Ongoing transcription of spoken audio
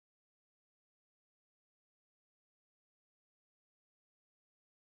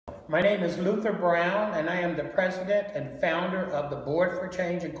My name is Luther Brown, and I am the president and founder of the Board for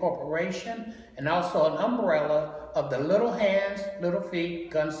Change Incorporation, and also an umbrella of the Little Hands, Little Feet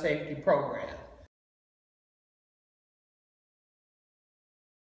Gun Safety Program.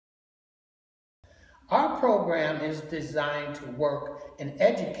 Our program is designed to work and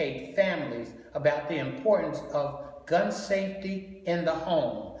educate families about the importance of gun safety in the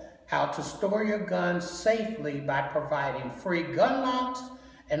home, how to store your guns safely by providing free gun locks,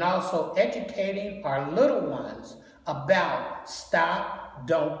 and also educating our little ones about stop,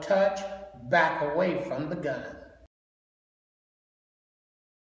 don't touch, back away from the gun.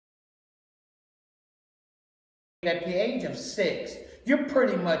 At the age of 6, you're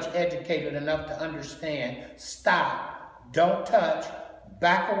pretty much educated enough to understand stop, don't touch,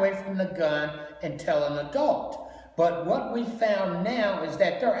 back away from the gun, and tell an adult. But what we found now is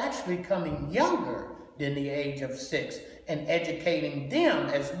that they're actually coming younger than the age of 6 and educating them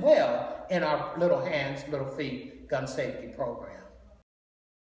as well in our Little Hands, Little Feet Gun Safety Program.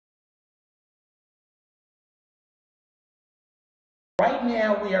 Right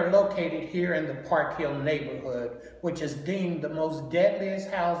now, we are located here in the Park Hill neighborhood, which is deemed the most deadliest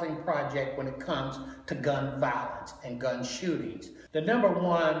housing project when it comes to gun violence and gun shootings. The number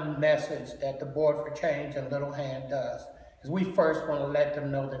one message that the Board for Change and Little Hand does is we first want to let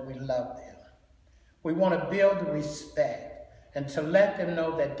them know that we love them. We want to build respect and to let them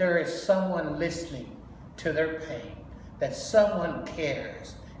know that there is someone listening to their pain, that someone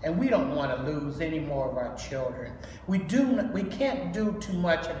cares. And we don't want to lose any more of our children. We can't do too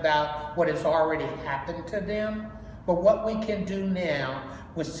much about what has already happened to them, but what we can do now,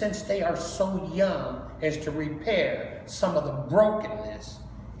 since they are so young, is to repair some of the brokenness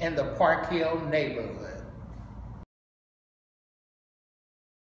in the Park Hill neighborhood.